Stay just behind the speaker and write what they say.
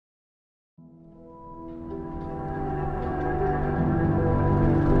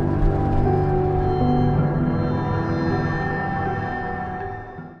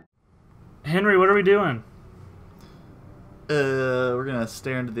we doing? We're gonna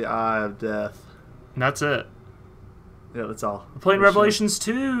stare into the eye of death. And that's it. Yeah, that's all. We're playing We're Revelations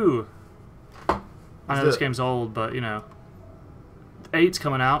 2. I know this game's old, but you know. 8's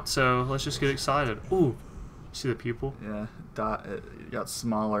coming out, so let's just get excited. Ooh. See the pupil? Yeah, it got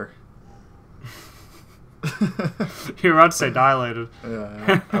smaller. You were about to say dilated.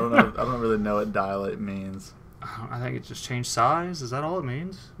 Yeah, I don't know. I don't really know what dilate means. I think it just changed size. Is that all it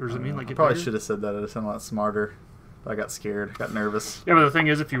means? Or does it mean like I get probably bigger? should have said that. It sounded a lot smarter. But I got scared. Got nervous. Yeah, but the thing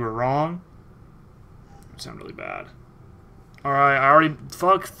is, if you were wrong, it would sound really bad. Alright, I already...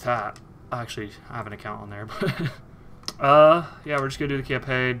 Fuck that. Actually, I have an account on there, but... yeah, we're just gonna do the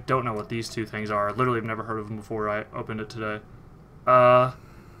campaign. Don't know what these two things are. Literally have never heard of them before I opened it today. So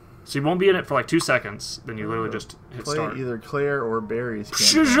you won't be in it for like 2 seconds, then you literally just hit Play start. either Claire or Barry's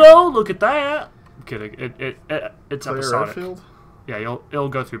campaign. Shizo, look at that! I'm kidding. It's Claire episodic. Redfield? Yeah, it'll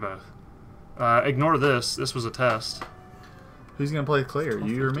go through both. Ignore this. This was a test. Who's gonna play Claire?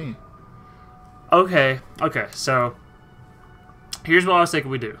 You or me? Okay, so here's what I was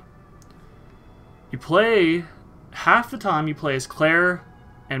thinking we do. You play, half the time you play as Claire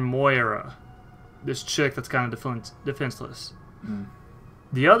and Moira, this chick that's kind of defenseless. Mm.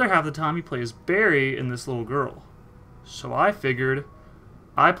 The other half of the time you play as Barry and this little girl. So I figured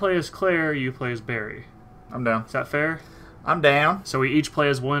I play as Claire, you play as Barry. I'm down. Is that fair? I'm down. So we each play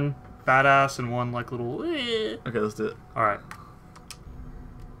as one badass and one like little... Okay, let's do it. Alright.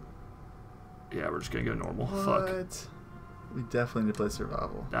 Yeah, we're just gonna go normal. What? Fuck. We definitely need to play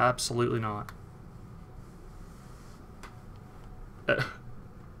survival. Absolutely not.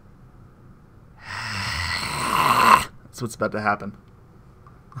 That's what's about to happen.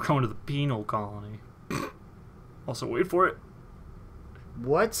 We're going to the penal colony. Also, wait for it.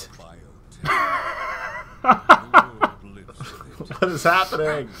 What? What is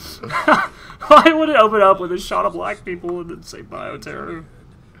happening? Why would it open up with a shot of black people and then say bioterror?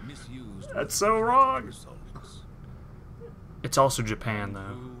 That's so wrong. It's also Japan, though.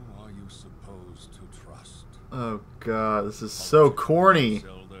 Who are you supposed to trust? Oh god, this is so corny.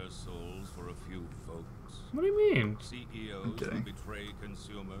 Sell their souls for a few folks. What do you mean? CEOs Okay. who betray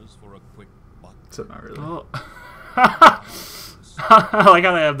consumers for a quick buck. Except not really. Oh. I like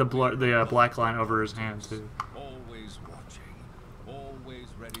how they have the black line over his hand, too. Always watching, always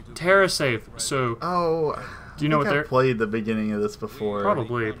ready to TerraSafe. So, Oh, do you know what I've they're... played the beginning of this before.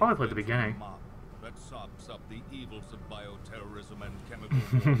 Probably played the beginning. that sops up the evils of bioterrorism and chemical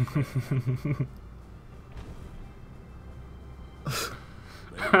warfare.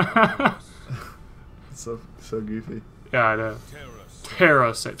 So goofy. Yeah, I know.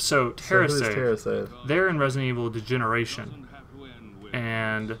 TerraSafe. So, TerraSafe. TerraSafe. They're in Resident Evil Degeneration.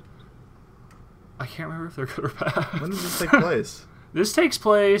 And I can't remember if they're good or bad. When does this take place? This takes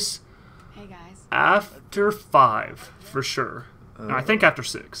place Hey guys. after 5, for sure. And I think after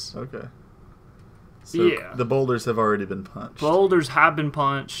 6. Okay. So Yeah. the boulders have already been punched. Boulders have been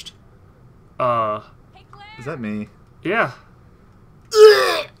punched. Hey Claire. Is that me? Yeah.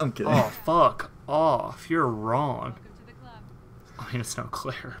 I'm kidding. Oh, fuck off. You're wrong. Welcome to the club. I mean, it's no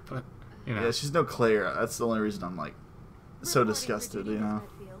Claire, but, you know. Yeah, she's no Claire. That's the only reason I'm like so Reporting for disgusted, duty, you know. Miss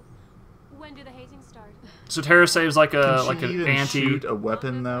Redfield. When do the hazing start? So TerraSave's like a Can like she an even anti... shoot a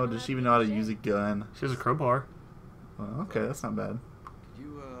weapon though? Does she even know how to use a gun? She has a crowbar. Well, okay, that's not bad.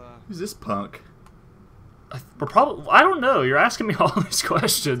 You, Who's this punk? We're probably... I don't know. You're asking me all these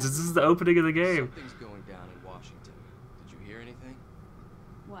questions. This is the opening of the game. Something's going down in Washington. Did you hear anything?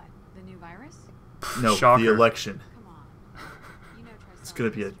 What? The new virus? No, Shocker. the election. Come on. You know It's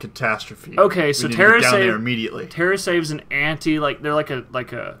gonna be a catastrophe. Okay, so we need to get down TerraSave- there immediately. TerraSave's an anti... Like, they're like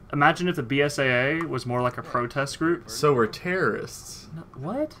a... Imagine if the BSAA was more like a protest group. So we're terrorists. No,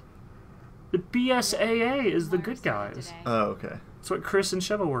 what? The BSAA is the good guys. Oh, okay. That's what Chris and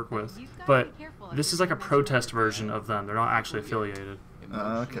Sheva work with. But this is like a protest version of them. They're not actually affiliated.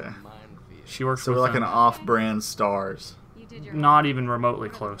 Okay. Minefield. She works So with we're like them. an off-brand stars. Not even remotely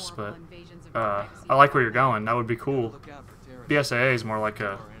close, but I like where you're going. That would be cool. Look out for terrorists. BSAA is more like a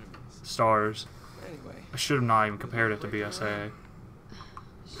Our enemies. stars. Anyway, I should have not even compared it to BSAA.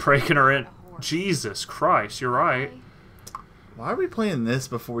 Breaking her in. Jesus Christ, you're right. Why are we playing this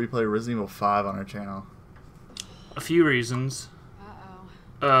before we play Resident Evil 5 on our channel? A few reasons.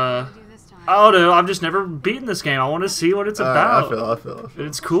 Uh-oh. Uh, What do you do this time? I don't know. I've just never beaten this game. I want to see what it's about. I feel.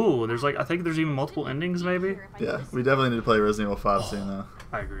 It's cool. There's like, I think there's even multiple endings, maybe. Yeah, we definitely need to play Resident Evil 5 soon, though.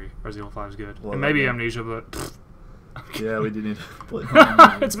 I agree. Resident Evil 5 is good. Love And that maybe game. Amnesia, but pfft. Yeah, we do need to play.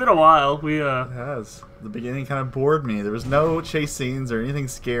 It It's been a while. We has. The beginning kind of bored me. There was no chase scenes or anything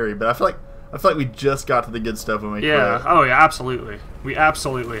scary, but I feel like I feel like we just got to the good stuff when we Yeah. quit. Oh yeah. Absolutely. We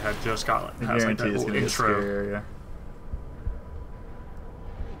absolutely had just got I has like guarantee that it's little gonna get intro. scarier. Yeah.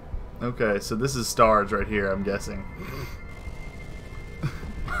 Okay, so this is stars right here. I'm guessing.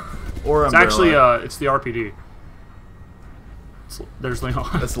 Or It's umbrella. actually it's the RPD. There's Leon.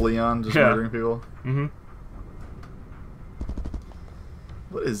 That's Leon just Yeah. murdering people. Mm-hmm.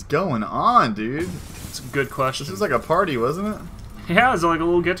 What is going on, dude? It's a good question. This was like a party, wasn't it? Yeah, it's like a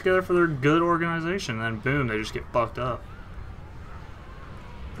little get together for their good organization, and then boom, they just get fucked up.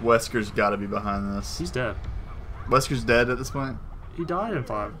 Wesker's got to be behind this. He's dead. Wesker's dead at this point. He died in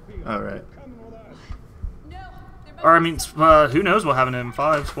 5. All right. Or I mean, who knows what happened in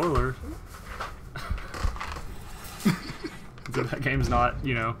 5? Spoiler. That game's not,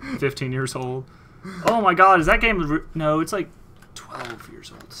 15 years old. Oh my God, is that game? No, it's like 12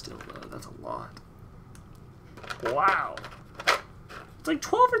 years old still though. That's a lot. Wow. It's like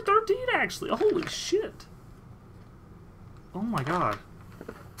 12 or 13 actually. Holy shit. Oh my God.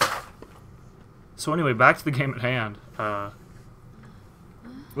 So anyway, back to the game at hand.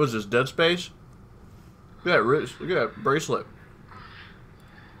 What is this, Dead Space? Look at that wrist. Look at that bracelet.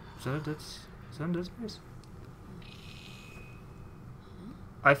 Is that in Dead Space?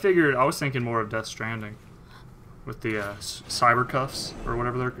 I was thinking more of Death Stranding. With the cyber cuffs, or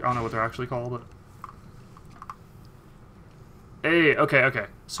whatever I don't know what they're actually called, but... Hey, okay.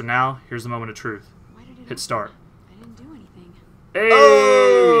 So now, here's the moment of truth. Why did it Hit start. I didn't do anything. Hey!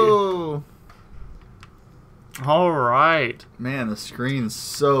 Oh! Alright. Man, the screen's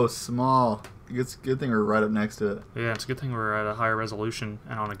so small. It's a good thing we're right up next to it. Yeah, it's a good thing we're at a higher resolution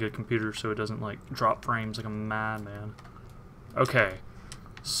and on a good computer so it doesn't, drop frames like a madman. Okay.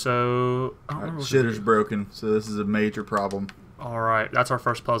 So... I don't remember what to Shitter's do. broken, so this is a major problem. Alright, that's our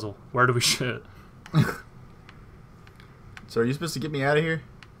first puzzle. Where do we shit? So are you supposed to get me out of here?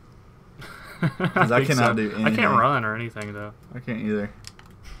 I I cannot do I anything. can't run or anything, though. I can't either.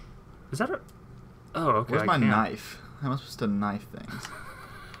 Is that a... Oh, okay. Where's I my can't. knife? How am I supposed to knife things?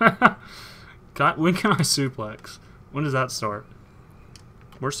 When can I suplex? When does that start?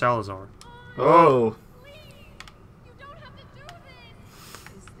 Where's Salazar? Oh! You don't have to do this.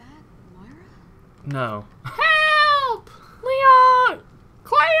 Is that Moira? No. Help! Leon!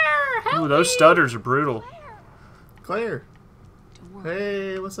 Claire! Help! Ooh, those stutters are brutal. Claire! Don't worry.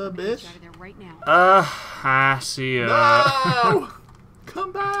 Hey, what's up, I'm gonna get bitch? you out of there right now. I see ya. No!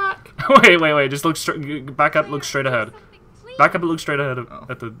 Come back! Wait. Just look straight. Back up, look straight ahead. Back up and look straight ahead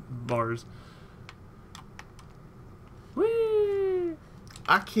at the bars. Whee!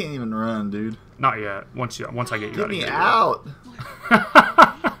 I can't even run, dude. Not yet. Once I get you Get out of me here. out! Did they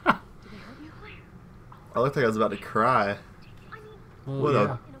hurt you? I looked like I was about to cry. Well, What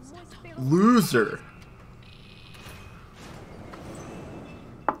yeah. a loser!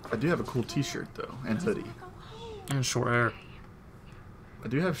 I do have a cool t-shirt, though, and hoodie. And short hair. I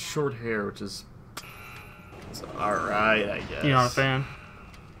do have short hair, which is... It's alright, I guess. You're not a fan?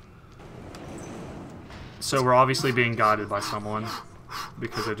 So we're obviously being guided by someone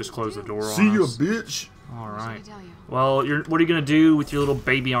because they just closed the door See on ya, us. bitch! Alright. Tell you. Well, what are you gonna do with your little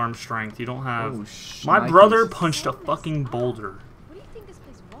baby arm strength? You don't have... Oh, My shnikes. brother punched a fucking boulder. What do you think this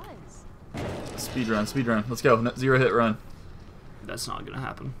place was? Speed run. Let's go. No, 0 hit run. That's not gonna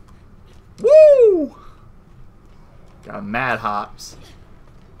happen. Woo! Got mad hops.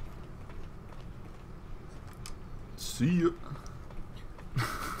 See ya.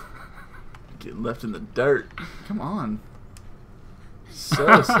 Getting left in the dirt. Come on.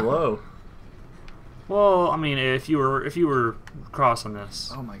 So slow. Well, I mean, if you were crossing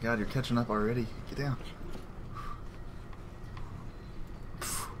this, Oh my god, you're catching up already. Get down.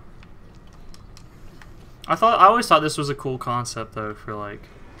 I always thought this was a cool concept though for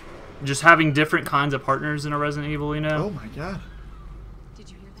just having different kinds of partners in a Resident Evil. You know? Oh my god. Did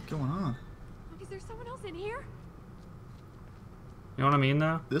you hear that? What's going on? Look, is there someone else in here? You know what I mean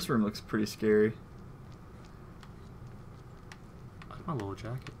though? This room looks pretty scary. I like my little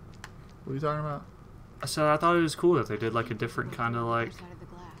jacket. What are you talking about? So I thought it was cool that they did a different kind of Other side of the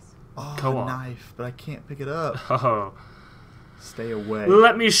glass. Oh, Co-op. a knife, but I can't pick it up. Oh. Stay away.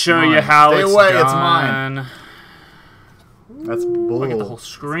 Let me show Mine. you how Stay it's away, done. it's mine. That's bull. I get the whole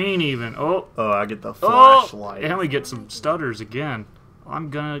screen even. Oh. Oh, I get the Oh. flashlight. And we get some stutters again. I'm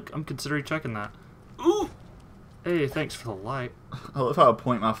considering checking that. Ooh. Hey, thanks for the light. I love how I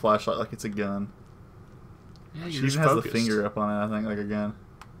point my flashlight like it's a gun. Yeah, She you're just even has focused. the finger up on it, I think, like a gun.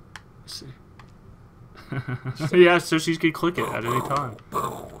 Let's see. Yeah, so she could click it at any time.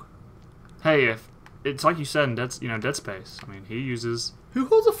 Hey, if it's like you said in Dead Space. I mean, he uses Who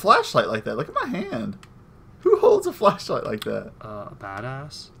holds a flashlight like that? Look at my hand. Who holds a flashlight like that? a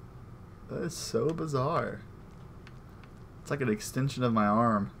badass. That is so bizarre. It's like an extension of my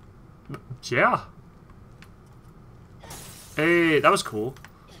arm. Yeah. Hey, that was cool.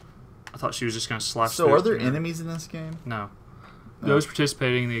 I thought she was just gonna slash. So through are there it. enemies in this game? No. No. Those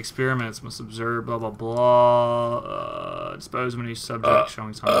participating in the experiments must observe blah blah blah. Dispose of any subject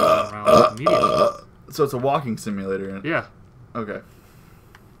showing signs of around immediately. So it's a walking simulator. Yeah, Okay.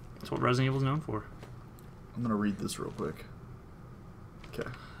 that's what Resident Evil's known for. I'm gonna read this real quick. Okay.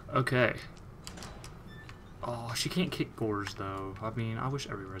 Okay. Oh, she can't kick doors though. I mean, I wish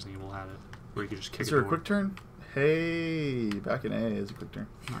every Resident Evil had it, where you could just kick Is a there a door. quick turn? Hey, back in A is a quick turn.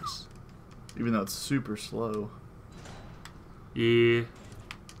 Nice. Even though it's super slow. Yeah.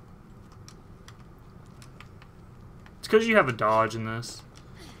 It's because you have a dodge in this.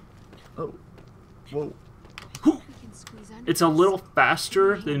 Oh. Whoa. We can squeeze under It's a this. little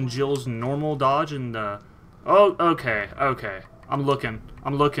faster than Jill's normal dodge, and oh, okay, okay. I'm looking.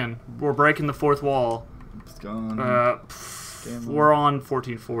 We're breaking the fourth wall. It's gone. Game We're on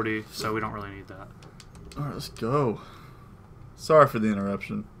 1440, so we don't really need that. Alright, let's go. Sorry for the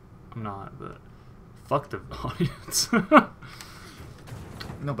interruption. I'm not, but fuck the audience.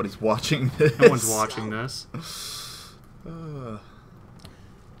 Nobody's watching this. No one's watching this. What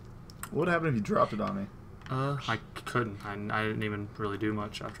would happen if you dropped it on me? I couldn't. I didn't even really do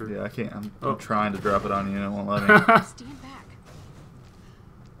much after. Yeah, I can't. I'm Oh. trying to drop it on you and it won't let me. Stand back.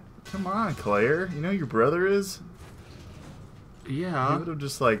 Come on, Claire. You know who your brother is? He Yeah. would have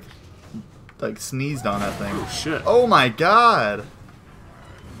just like sneezed on that thing. Oh shit. Oh my god!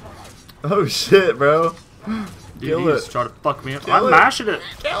 Oh shit, bro. Dude, Kill you it. just try to fuck me up. Kill I'm it. mashing it.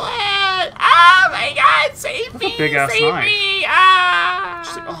 Kill it! Oh my god, save me! Big ass save knife. me! Ah!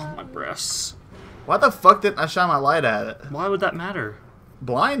 She's like, oh my breasts. Why the fuck didn't I shine my light at it? Why would that matter?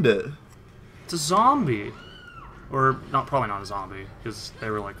 Blind it. It's a zombie. Or not, probably not a zombie, because they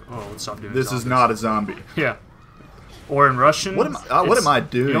were like, oh, let's stop doing This is zombies. not a zombie. Yeah. Or in Russian. What am I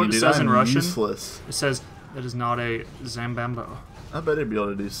doing, You know what it dude? says I'm in Russian? useless. It says that is not a Zambambo. I bet it'd be able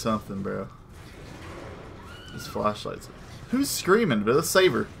to do something, bro. This flashlight's. Who's screaming? Let's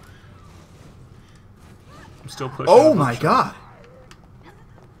save her. I'm still pushing. Oh the my button. god!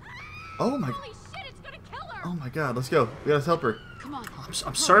 Oh my. Holy shit, it's gonna kill her! Oh my god! Let's go. We gotta help her. Come on.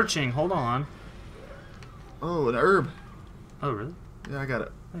 I'm searching. Hold on. Oh, an herb. Oh really? Yeah, I got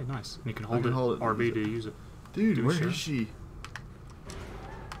it. Hey, nice. And you can hold, can it. hold it and RB use to it. use it. Dude, Do where is sure. she?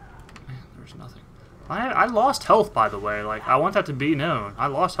 Man, there's nothing. I lost health, by the way. Like, I want that to be known. I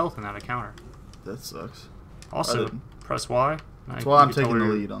lost health in that encounter. That sucks. I Also, didn't. press Y. That's why I'm taking the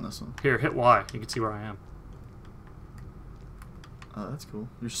lead on this one. Here, hit Y. You can see where I am. Oh, that's cool.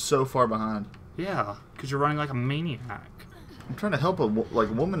 You're so far behind. Yeah, because you're running like a maniac. I'm trying to help a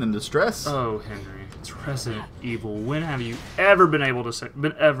woman in distress. Oh, Henry, it's Resident Evil. When have you ever been able to say,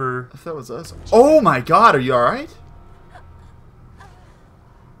 If that was us. Oh my god, are you alright?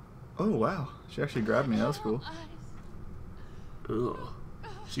 Oh wow. She actually grabbed me. That was cool. Ugh.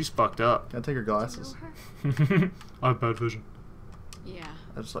 She's fucked up. Can I take her glasses? I have bad vision. Yeah,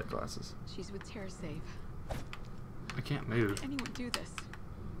 I just like glasses. she's with TerraSave. I can't move. Anyone do this?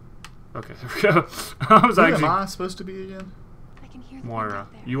 Okay, there we go. I was Who am actually I supposed to be again? I can hear the Moira. wind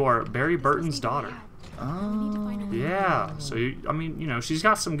out there. You are Barry This Burton's must be the way daughter. out. We need to find her. Yeah. So I mean, you know, she's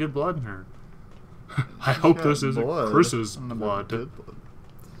got some good blood in her. I hope She's this got isn't blood. Chris's I don't know about blood. good blood.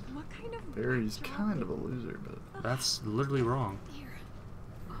 What kind of Barry's job kind of a loser, but That's literally wrong. here?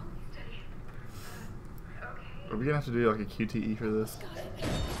 are we gonna have to do like a QTE for this?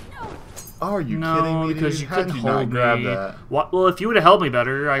 Oh, are you kidding No, me, because dude? you How'd couldn't you not hold grab me. that? What? Well, if you would have held me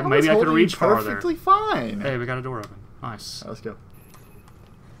better, I was maybe I could have holding you reached farther. perfectly fine. Hey, we got a door open. Nice. Let's go.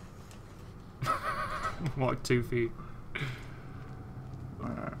 Walk 2 feet.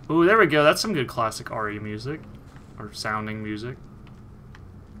 Alright. Ooh, there we go. That's some good classic RE music. Or sounding music.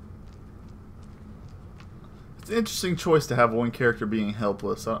 It's an interesting choice to have one character being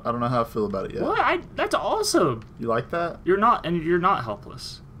helpless. I don't know how I feel about it yet. What? That's awesome. You like that? You're not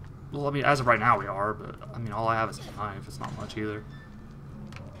helpless. Well, I mean, as of right now we are, but I mean, all I have is a knife. It's not much either.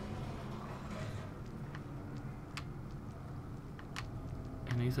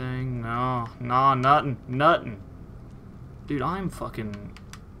 Anything? No. Nah, nothing. Dude, I'm fucking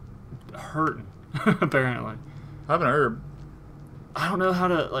hurting, apparently. I have an herb. I don't know how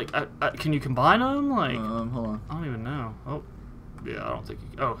to, like, can you combine them? Like, Hold on. I don't even know. Oh, yeah, I don't think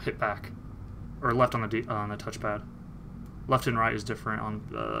you, oh, hit back. Or left on the on the touchpad. Left and right is different on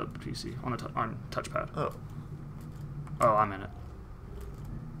PC, on the on touchpad. Oh. Oh, I'm in it.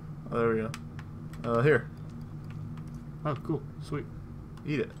 Oh, there we go. Here. Oh, cool. Sweet.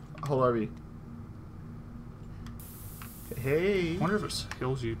 Eat it. Hold RB. Hey. I wonder if it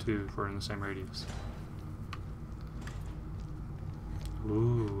heals you too if we're in the same radius.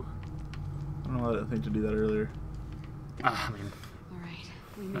 Ooh. I don't know why I didn't think to do that earlier. I mean, All right,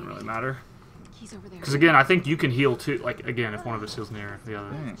 we made doesn't really it. matter. He's over there. Because again, I think you can heal too. Like again, if one of us heals near the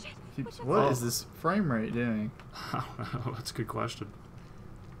other. Dang. What is this frame rate doing? I don't know. That's a good question.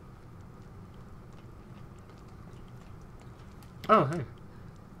 Oh, hey.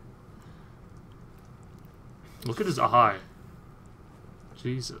 Look at his eye.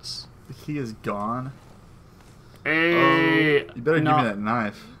 Jesus. The key is gone. Hey. You better give me that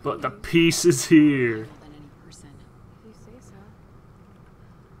knife. But the piece is here. Than any person. You say so.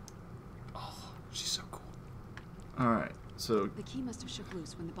 Oh, she's so cool. Alright, so The key must have shook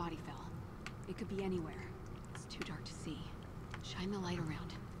loose when the body fell. It could be anywhere. It's too dark to see. Shine the light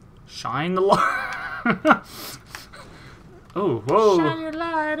around. Shine the light. Oh, whoa. shine your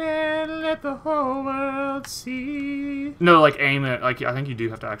light and let the whole world see. No, like aim it. Like I think you do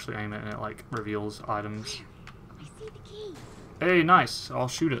have to actually aim it, and it like reveals items. I see the key. Hey, nice. I'll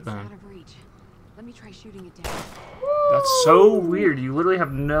shoot it It's out then. of reach. Let me try shooting it down. That's so weird. You literally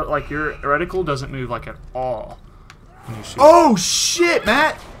have no like your reticle doesn't move like at all when you shoot. Oh shit,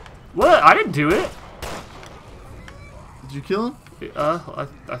 Matt! What? I didn't do it. Did you kill him? I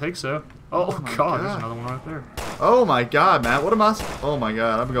think so. Oh, my God, there's God. another one right there. Oh my god, Matt, what am I? Oh my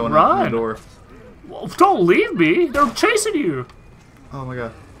god, I'm going out Run. the door. Well, don't leave me. They're chasing you. Oh my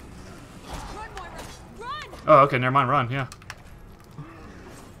god. Run, Moira! Run! Oh, okay. Never mind. Run. Yeah.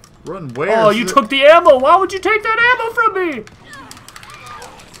 Run where? Oh, you took the ammo. Why would you take that ammo from me?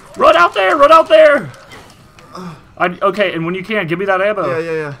 Run out there. Run out there. Okay, and when you can, give me that ammo.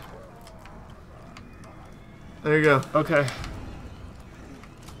 Yeah. There you go. Okay.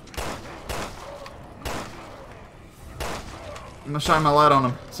 I'm gonna shine my light on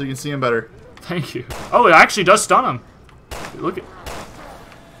him so you can see him better. Thank you. Oh, it actually does stun him. Look at.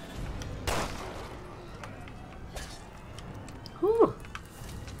 Whew.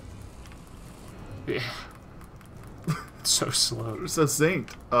 Yeah. It's so slow. We're so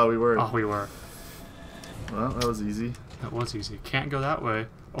synced. Oh, we were. Oh, we were. Well, that was easy. That was easy. Can't go that way.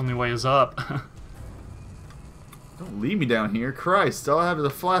 Only way is up. Don't leave me down here. Christ, all I have is a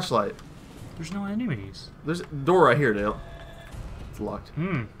flashlight. There's no enemies. There's a door right here, Dale. It's locked.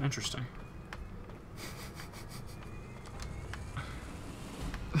 Hmm, interesting.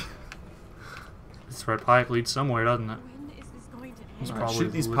 This red pipe leads somewhere, doesn't it? When is this going to It's end? Alright,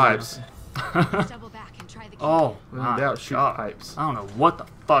 shoot these literally pipes. nothing. Double back and try the key. Oh, When in my doubt, shoot God. pipes. I don't know what the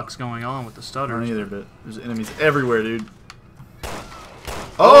fuck's going on with the I don't stutters. either, but there's enemies everywhere, dude.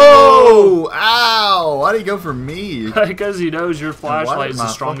 Oh! Ow! Why did he go for me? Because he knows your And why flashlight did is the my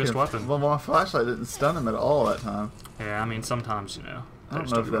strongest fucking- weapon. Well, my flashlight didn't stun him at all that time. Yeah, I mean, sometimes, you know. I don't they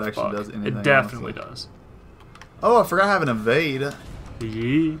just know if give that a actually fuck. does anything, It definitely honestly. does. Oh, I forgot I have an evade.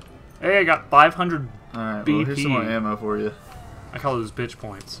 Yee. Hey, I got 500. Alright, well, here's some more BP. ammo for you. I call those bitch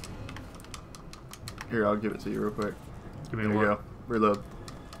points. Here, I'll give it to you real quick. Give me There you one. go. Reload.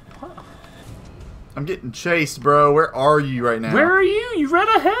 I'm getting chased, bro. Where are you right now? Where are you? You ran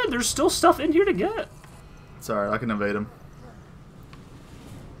ahead. There's still stuff in here to get. It's alright, I can evade him.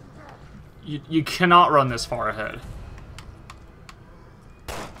 You cannot run this far ahead.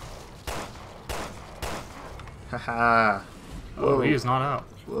 Haha. Oh, Whoa. he is not out.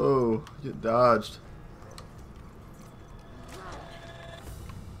 Whoa, get dodged.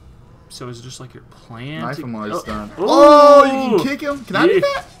 So is it just like your plan? Knife to- him while he's Oh. stunned. Ooh. Oh, you can kick him? Can I do Yeah.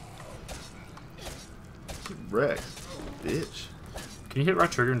 that? Get wrecked, bitch. Can you hit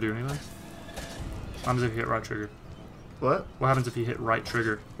right trigger and do anything? What happens if you hit right trigger? What? What happens if you hit right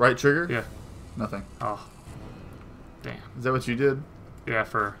trigger? Right trigger? Yeah. Nothing. Oh. Damn. Is that what you did? Yeah,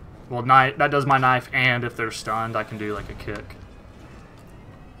 for... Well, knife, that does my knife, and if they're stunned, I can do, like, a kick.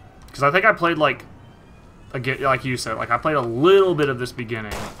 Because I think I played, like... Like you said, like, I played a little bit of this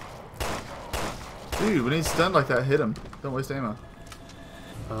beginning. Dude, when he's stunned like that, hit him. Don't waste ammo.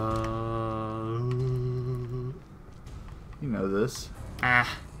 You know this.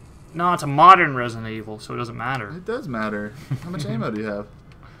 No, it's a modern Resident Evil, so it doesn't matter. It does matter. How much ammo do you have?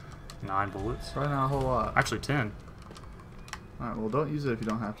 9 bullets. Probably not a whole lot. Actually, 10. Alright, well, don't use it if you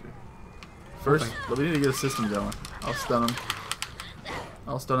don't have to. First, Okay. but we need to get a system going. I'll stun him.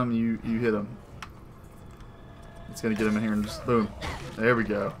 I'll stun him, you hit him. It's gonna get him in here and just boom. There we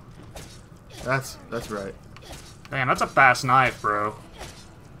go. That's right. Damn, that's a fast knife, bro.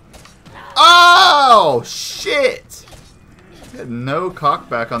 Oh shit! He had no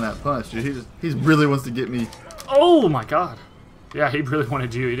cockback on that punch, dude. He really wants to get me. Oh my god. Yeah, he really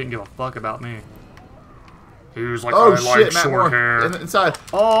wanted you. He didn't give a fuck about me. He was like, Oh I like shit, Matt short Moore. hair. Inside.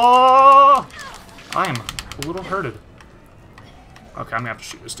 Oh! I am a little hurted. Okay, I'm gonna have to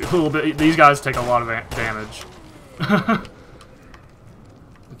shoot this dude a little bit. These guys take a lot of damage. Look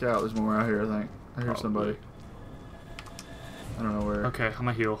out, there's more out here, I think. I hear Probably. somebody. I don't know where. Okay, I'm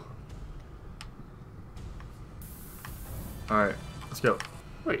gonna heal. Alright, let's go.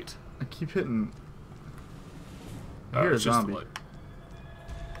 Wait. I keep hitting. I Oh, hear a it's just zombie. like-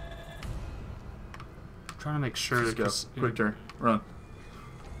 I'm trying to make sure Let's that go. this. Quick turn. Run.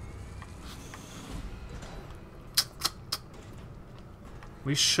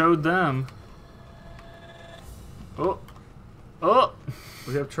 We showed them. Oh. Oh.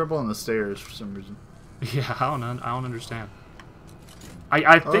 We have trouble on the stairs for some reason. Yeah, I don't understand.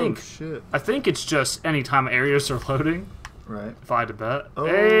 I think Oh, shit. I think it's just anytime areas are loading. Right. If I had to bet. Oh.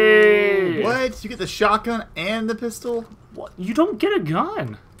 Hey! What? You get the shotgun and the pistol? What? You don't get a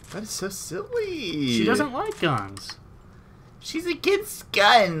gun. That is so silly. She doesn't like guns. She's against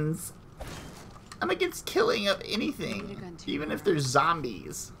guns. I'm against killing of I need a anything, gun too. even if there's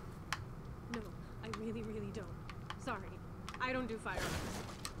zombies. No, I really, really don't. Sorry. I don't do firearms.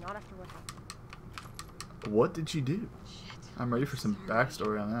 Not after what happened. What did she do? Shit. I'm ready for some Sorry.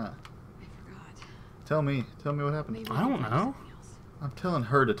 backstory on that. I forgot. Tell me what happened. Maybe I we don't can try know. something else. I'm telling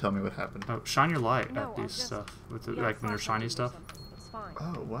her to tell me what happened. Oh, shine your light No, at I'll these just stuff with the, get like when they're shiny flashlight or stuff. something. It's fine.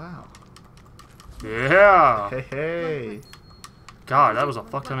 Oh, wow. Yeah. Hey, hey. God, that was a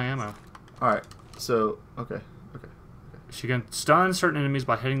fuck ton of ammo. Alright, so, okay. She can stun certain enemies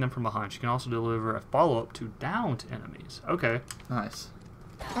by hitting them from behind. She can also deliver a follow-up to downed enemies. Okay. Nice.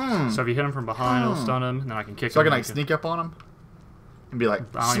 So if you hit them from behind, it'll stun them, and then I can kick So I them. can, like, sneak up on them? And be like, I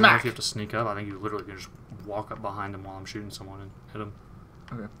don't even know if smack! you have to sneak up. I think you literally can just walk up behind them while I'm shooting someone and hit them.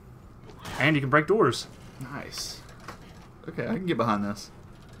 Okay. And you can break doors. Nice. Okay, I can get behind this.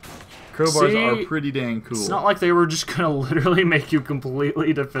 Crowbars See, are pretty dang cool. It's not like they were just going to literally make you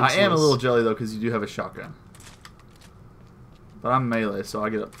completely defenseless. I am a little jelly, though, because you do have a shotgun. But I'm melee, so I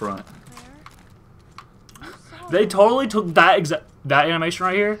get up front. They totally took that animation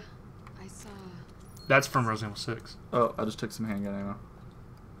right here. I saw. That's from Resident Evil 6. Oh, I just took some handgun ammo.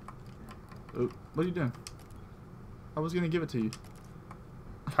 Oop, what are you doing? I was going to give it to you.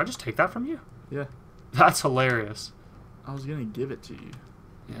 Can I just take that from you? Yeah, That's hilarious. I was going to give it to you.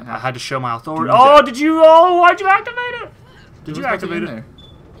 I had to show my authority. Do Oh, that. did you? Oh, why'd you activate it? Did you What's got activate in it? there?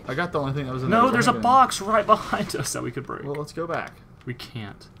 I got the only thing that was in there. No, was there's a handgun. box right behind us that we could break. Well, let's go back. We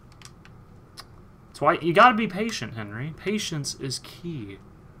can't. That's why you gotta be patient, Henry. Patience is key.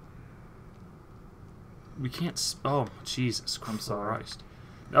 We can't. Oh, Jesus Christ. I'm sorry.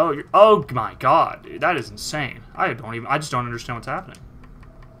 Oh, oh my God, dude, that is insane. I just don't understand what's happening.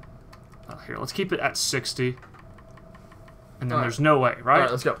 Here, let's keep it at 60. And then Alright. there's no way, right?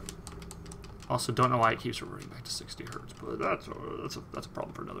 Alright, let's go. Also, don't know why it keeps reverting back to 60 hertz, but that's a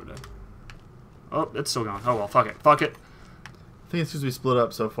problem for another day. Oh, it's still going. Oh well, fuck it. Fuck it. I think it's because we split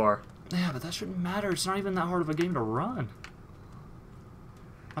up so far. Yeah, but that shouldn't matter. It's not even that hard of a game to run.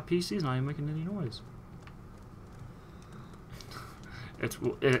 My PC's not even making any noise.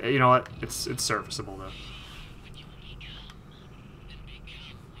 You know what? It's serviceable though.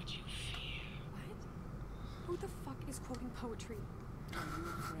 Who the fuck is quoting poetry?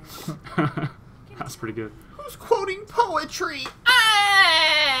 That's pretty good. Who's quoting poetry? What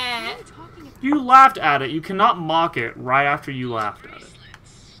are you talking about? You laughed at it. You cannot mock it right after you laughed at it.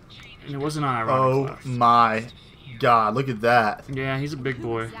 And it wasn't an ironic Oh laugh. my God, look at that. Yeah, he's a big Who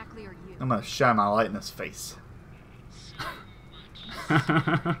boy. exactly are you? I'm gonna shine my light in his face.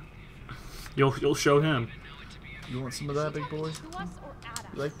 You'll show him. You want some of that, big boy? To us or at us?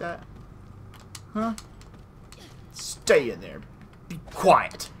 You like that? Huh? Stay in there. Be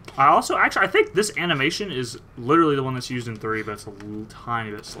quiet. I think this animation is literally the one that's used in 3, but it's a little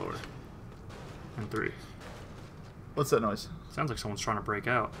tiny bit slower in 3. What's that noise? Sounds like someone's trying to break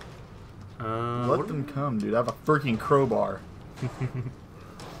out. Let what- them come, dude. I have a freaking crowbar.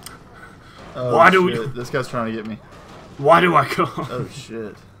 Oh, Why do we- shit. This guy's trying to get me. Why do I go? Oh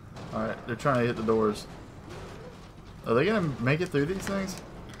shit. Alright, they're trying to hit the doors. Are they gonna make it through these things?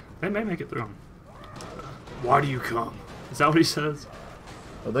 They may make it through 'em. Why do you come? Is that what he says?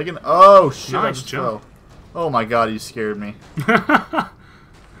 Are they gonna... Oh shit, I Nice just jump. fell. Oh my God, you scared me. Do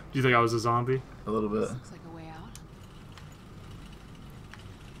you think I was a zombie? A little bit. This looks like a way out.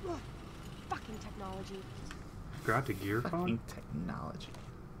 Ugh, fucking technology. Grabbed a gear cog? Fucking technology.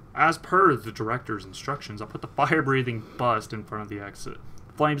 As per the director's instructions, I'll put the fire-breathing bust in front of the exit.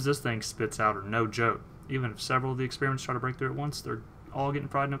 The flames this thing spits out are no joke. Even if several of the experiments try to break through at once, they're all getting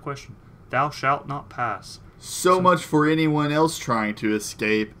fried, no question. Thou shalt not pass. So much for anyone else trying to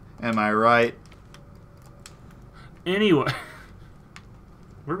escape. Am I right? Anyway.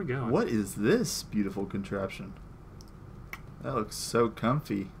 Where are we going? What is this beautiful contraption? That looks so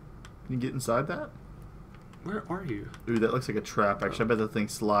comfy. Can you get inside that? Where are you? Ooh, that looks like a trap. Actually, I bet the thing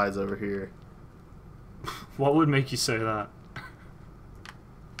slides over here. What would make you say that?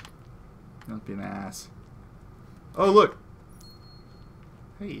 Don't be an ass. Oh, look!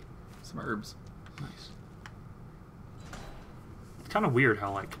 Hey, some herbs. Nice. It's kind of weird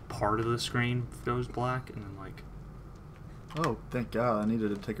how like part of the screen goes black and then like. Oh, thank God. I needed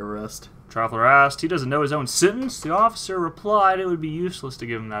to take a rest. Traveler asked, he doesn't know his own sentence. The officer replied it would be useless to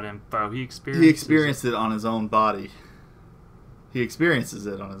give him that info. He Experienced it on his own body. He experiences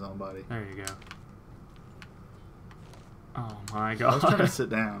it on his own body. There you go. Oh my I was trying to god. sit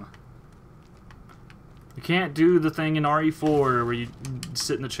down. You can't do the thing in RE4 where you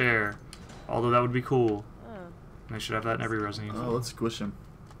sit in the chair. Although that would be cool. Oh. They should have that in every Resident Evil. Oh, let's squish him.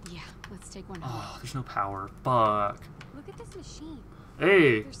 Yeah, let's take one home. Oh, there's no power. Fuck. Look at this machine.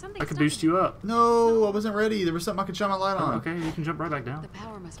 Hey, There's something I could stuck boost in you up. No, I wasn't ready. There was something I could shine my light Oh, on. okay, you can jump right back down. The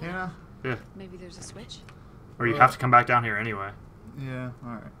power must be. Can I? Yeah. Maybe there's a switch. Or you have to come back down here anyway. Yeah,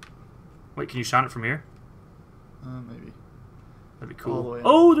 alright. Wait, can you shine it from here? Maybe. That'd be All the cool. way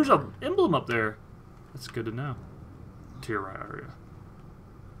Oh, up. there's an emblem up there. That's good to know. To your right, Aria.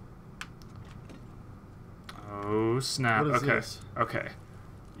 Oh, snap. What is Okay. this? Okay.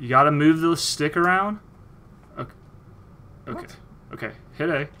 You gotta move the stick around. Okay. Okay. What? Okay. Hit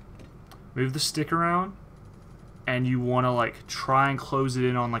A. Move the stick around. And you wanna, like, try and close it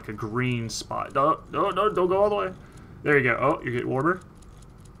in on, like, a green spot. No, don't go all the way. There you go. Oh, you get Warber.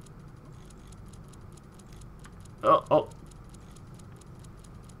 Oh.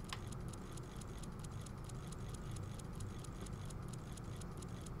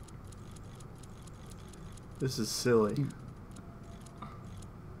 This is silly.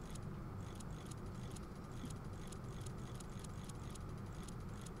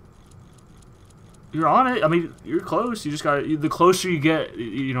 You're on it. I mean, you're close. You just got the closer you get,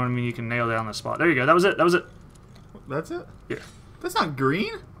 you know what I mean. You can nail down the spot. There you go. That was it. That was it. That's it? Yeah. That's not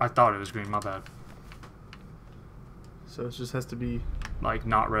green? I thought it was green. My bad. So it just has to be... Like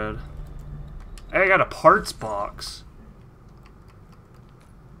not red. Hey, I got a parts box.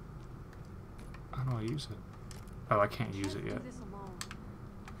 How do I use it? Oh, I can't use it Do yet. this alone.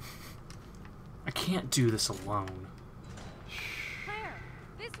 I can't do this alone. Claire,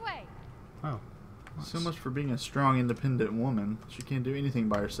 this way. Oh. So much for being a strong, independent woman. She can't do anything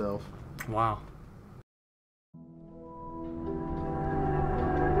by herself. Wow.